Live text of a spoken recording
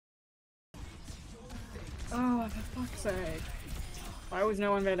Oh, for fuck's sake. Why was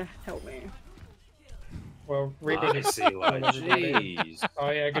no one there to help me? Well, Reaper I see, like, jeez. Oh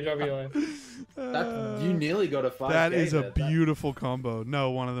yeah, good job, Eli. You nearly got a 5K. That is a there. beautiful combo.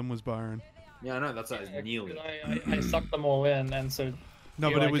 No, one of them was Byron. Yeah, I know. That's nearly. I sucked them all in, and so. No,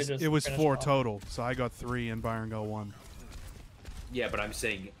 but Eli it was could just it was finish 4 off. total. So I got 3 and Byron got 1. Yeah, but I'm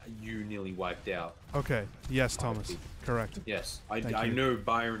saying you nearly wiped out. Okay. Yes, Thomas. Correct. Yes, Thank I you. know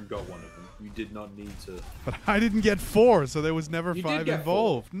Byron got one of them. You did not need to. But I didn't get 4, so there was never You did 5 get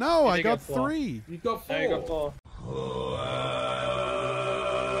involved. 4. No, You I did got get 4. 3. You got 4. There you go, 4.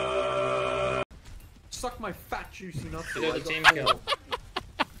 Suck my fat juicy nuts. You did a team kill.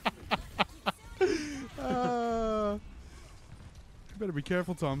 You better be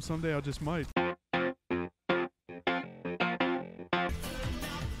careful, Tom. Someday I just might.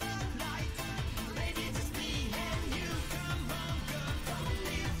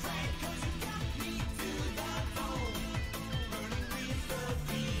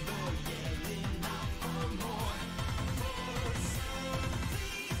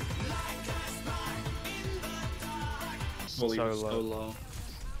 Solo.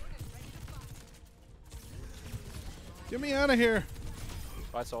 Get me out of here.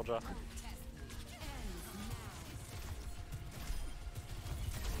 Bye, soldier.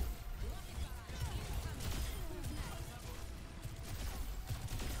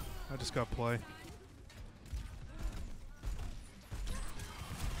 I just got play.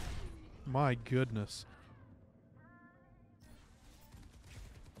 My goodness.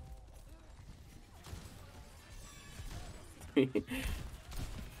 You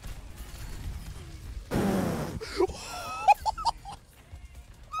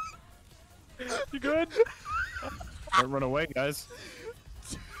good? Don't run away, guys.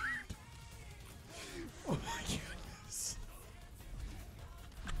 Oh my goodness.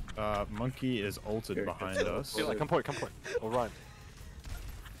 Monkey is ulted behind us. Eli, come point. Or run.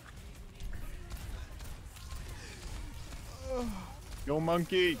 Yo,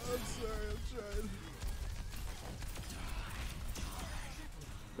 monkey! I'm sorry, I'm trying.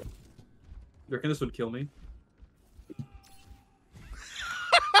 You reckon this would kill me?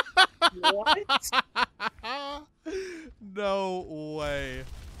 What? No way.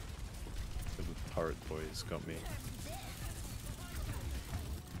 The turret boys got me.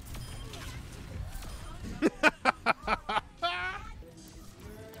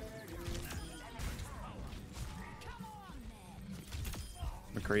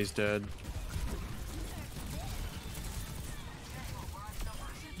 McCree's dead.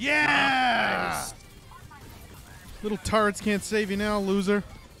 Yeah! Nice. Little turrets can't save you now, loser.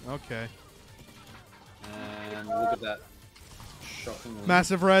 Okay. And look at that. Shocking.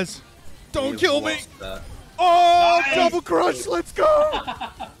 Massive res. Don't kill me! That. Oh, Nice! double crush, let's go!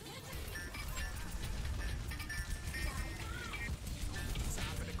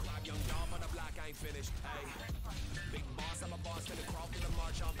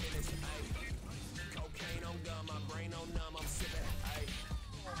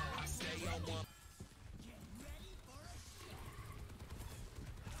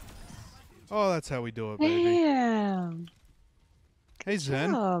 Oh, that's how we do it, baby. Damn. Hey,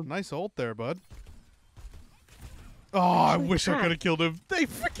 Zen. job. Nice ult there, bud. Oh, I Holy wish I crap. could have killed him. They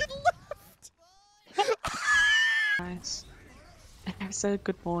freaking left! Nice. And I said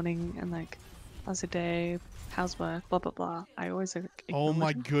good morning and like, how's your day? How's work? Blah blah blah. I always Oh my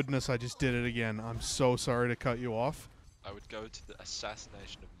acknowledge them. goodness, I just did it again. I'm so sorry to cut you off. I would go to the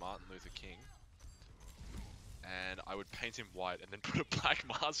assassination of Martin Luther King, and I would paint him white and then put a black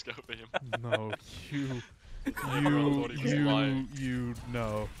mask over him. No, you, Everyone thought he was lying.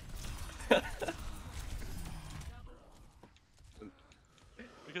 no.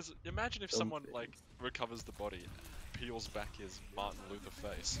 Because imagine if someone like recovers the body, peels back his Martin Luther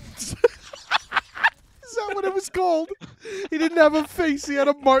face. Is that what it was called? He didn't have a face, he had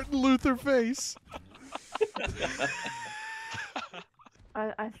a Martin Luther face.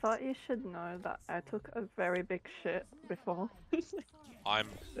 I thought you should know that I took a very big shit before. I'm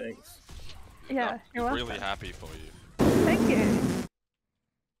Thanks. Yeah, you're really welcome. happy for you. Thank you.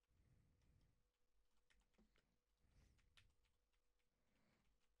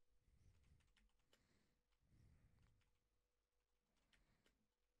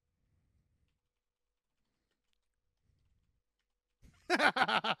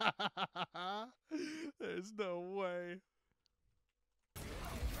 There's no way.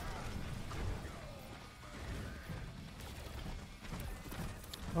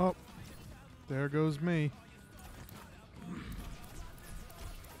 Oh, there goes me.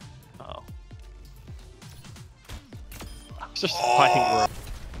 Oh. I was just fighting.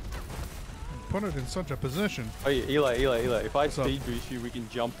 put it in such a position. Oh, yeah, Eli. If I What's up? speed boost you, we can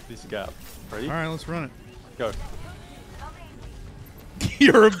jump this gap. Ready? All right, let's run it. Go.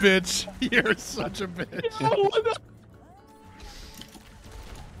 You're a bitch. You're such a bitch.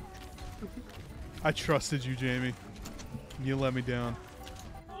 I trusted you, Jamie. You let me down.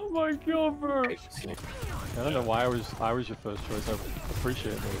 Oh my god, bro. I don't know why I was your first choice. I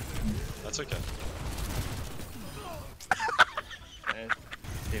appreciate it. That's okay.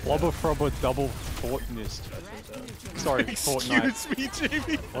 Flobber Frobber double fort missed. Sorry, Fortnite. Excuse me,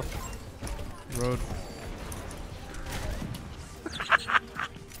 Jamie. What? Road.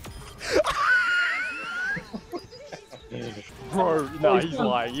 Bro, no, he's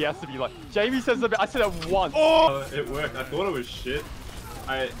lying. He has to be like. Jamie says that. I said it once. Oh! It worked. I thought it was shit.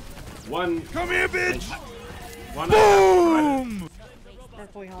 One. Come here, bitch! One. Boom!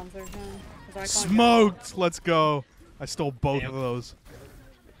 Hopefully Hanzo can. 'cause I can't Smoked! Let's go. I stole both of those.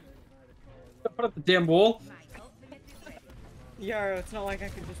 Put up the damn wall. Yo, it's not like I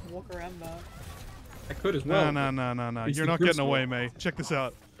could just walk around that. I could as well. No. It's You're the not good getting away, score. May. Check this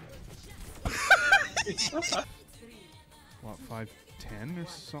out. What, 5'10" or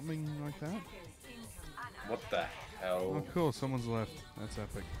something like that? What the hell? Oh, cool. Someone's left. That's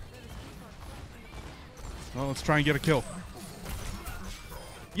epic. Well, let's try and get a kill.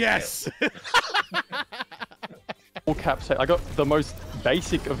 Yes! All caps. I got the most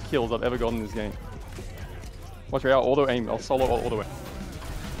basic of kills I've ever gotten in this game. Watch me out. Auto aim. I'll solo all the way.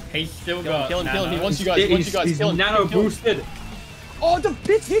 He's still got. Kill him. He nano. wants you guys. He wants you guys. He's Kill him. nano Kill him. boosted. Oh, the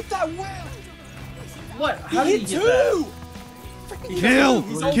bitch hit that well! What? How did he get that? Kill!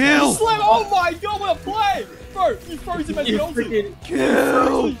 Kill! Oh my god, what a play! Bro, you froze him as You he ulted. freaking.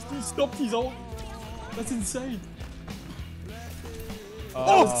 Kill! He stopped his ult. That's insane.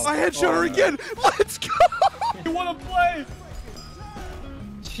 Oh, I headshot her again! Let's go! You wanna play?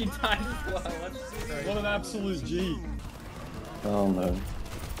 She died as well. What an absolute G. Oh no.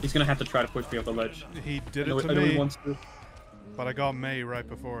 He's gonna have to try to push me off the ledge. He did I it know to he me, wants to. but I got May right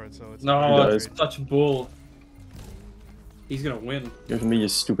before it, so it's No, He it's does. such bull. He's gonna win. Give me, you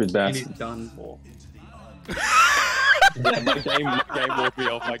stupid And he's bastard. done for. My game walked me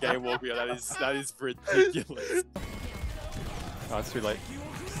off. My game walked me off. That is ridiculous. Oh, it's too late.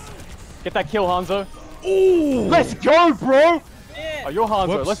 Get that kill, Hanzo. Ooh! Let's go, bro! Yeah. Oh, you're Hanzo.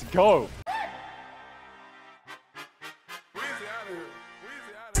 Whoops. Let's go.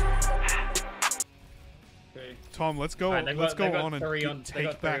 Okay. Tom, let's go. Alright, they Let's got- they go got on and three on- they take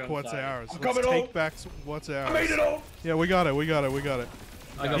got three back on what's side. ours. I'm Let's coming take on. back what's ours. I made it all. Yeah, we got it. We got it.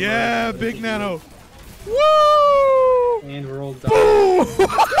 I got Yeah, murdered. big nano. Woo! And we're all done. Boom!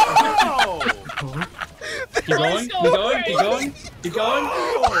 Keep going, keep going, keep going, keep going.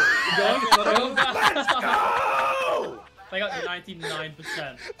 Keep going, let's go. They got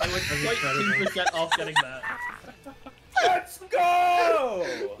 99%. They were 2% off getting that. Let's go!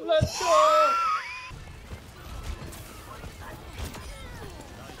 Let's go!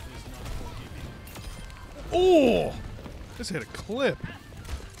 Oh! Just hit a clip.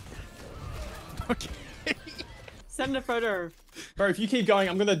 Okay. Send a photo. Bro, if you keep going,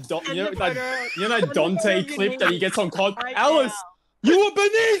 I'm gonna you know the that, photo. you know that Send the Dante photo, you clip that he gets on COD? Right Alice, now. you were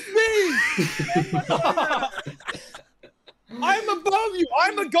beneath me! I'm above you!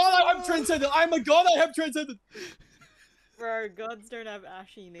 I'm a god, I have transcended! I'm a god, I have transcended! Bro, gods don't have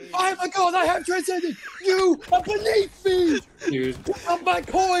ashy knees. I'm a god, I have transcended! You are beneath me! Dude. On my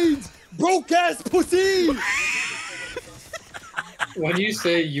coins! Broke ass pussy! When you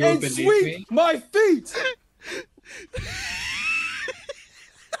say you were And beneath sweep me, my feet!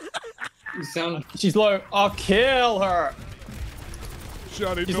 you sound. She's low. I'll kill her!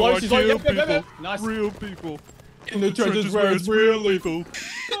 Johnny, She's no, low, I she's low. kill Yep, yep, yep, people. yep. Nice. Real people. In the trenches where it's real lethal.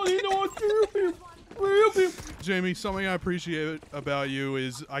 Johnny, no, it's real people. Real people. Jamie, something I appreciate about you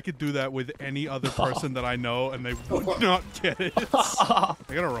is I could do that with any other person that I know and they would not get it. I got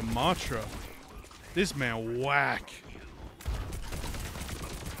a Ramatra. This man whack.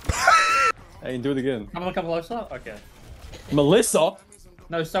 Hey, do it again. Someone come closer? Okay. Melissa?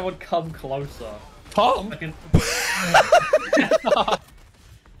 No, someone come closer. Tom? I can...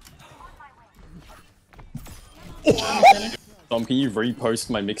 Tom, can you repost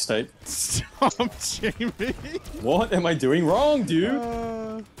my mixtape? Stop, Jamie. What am I doing wrong, dude?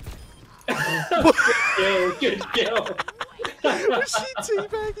 Kill, good kill. Was she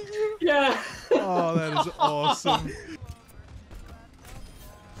teabagging you? Yeah. Oh, that is awesome.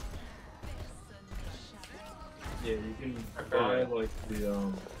 Yeah, you can buy like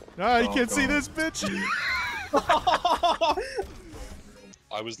the Ah, you can't see this, bitch.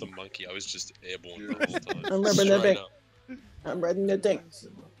 I was the monkey. I was just airborne the whole time. I'm rubbing the Straight dick. up. I'm riding the dick.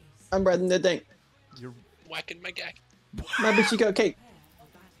 I'm riding the thing. You're Whacking my gack. My bitch, she got cake.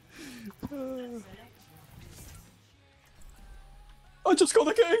 I just got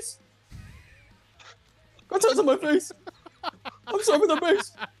the case. Got tats on my face. I'm serving that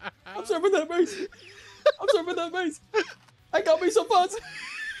base. I'm serving that base. I'm serving that base. I got me some fans.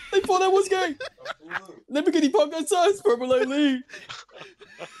 They thought I was gay. Never get podcast size, purple like Lee.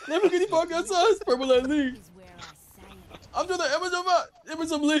 Never get podcast size, purple like Lee. I'm doing the Amazon bot.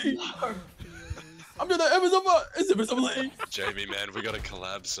 Amazon Lee. I'm doing the Amazon bot. It's Amazon Lee. Jamie, man, we gotta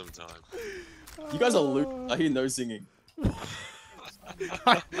collab sometime. You guys are loot. I hear no singing.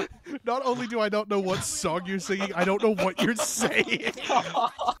 Not only do I not know what song you're singing, I don't know what you're saying.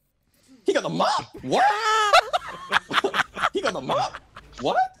 He got the mop. What? He got the mop.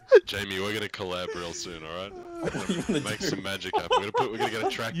 What? Jamie, we're gonna collab real soon, alright? Make some magic happen. We're gonna get a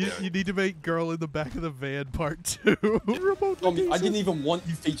track You down. need to make Girl in the Back of the Van Part 2. I didn't even want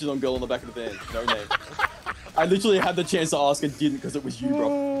you featured on Girl in the Back of the Van. No name. I literally had the chance to ask and didn't because it was you,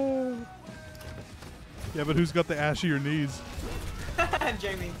 bro. Yeah, but who's got the ashier knees?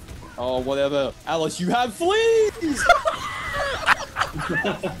 Jamie. Oh, whatever. Alice, you have fleas!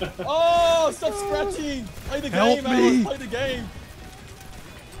 Oh, stop scratching! Play the Help game, me. Alice. Play the game.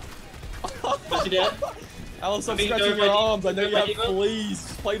 Is he dead? Alice, stop I mean, scratching go your ready. arms. I know Go you have ready, bro. fleas.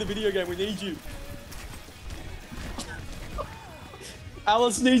 Just play the video game. We need you.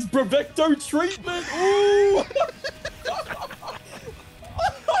 Alice needs Bravecto treatment. Ooh!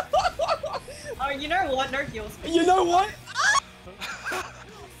 Oh, you know what? No heals. You know what?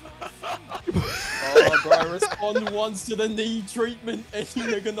 Oh, bro, I respond once to the knee treatment and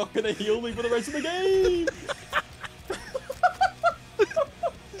you're not gonna heal me for the rest of the game.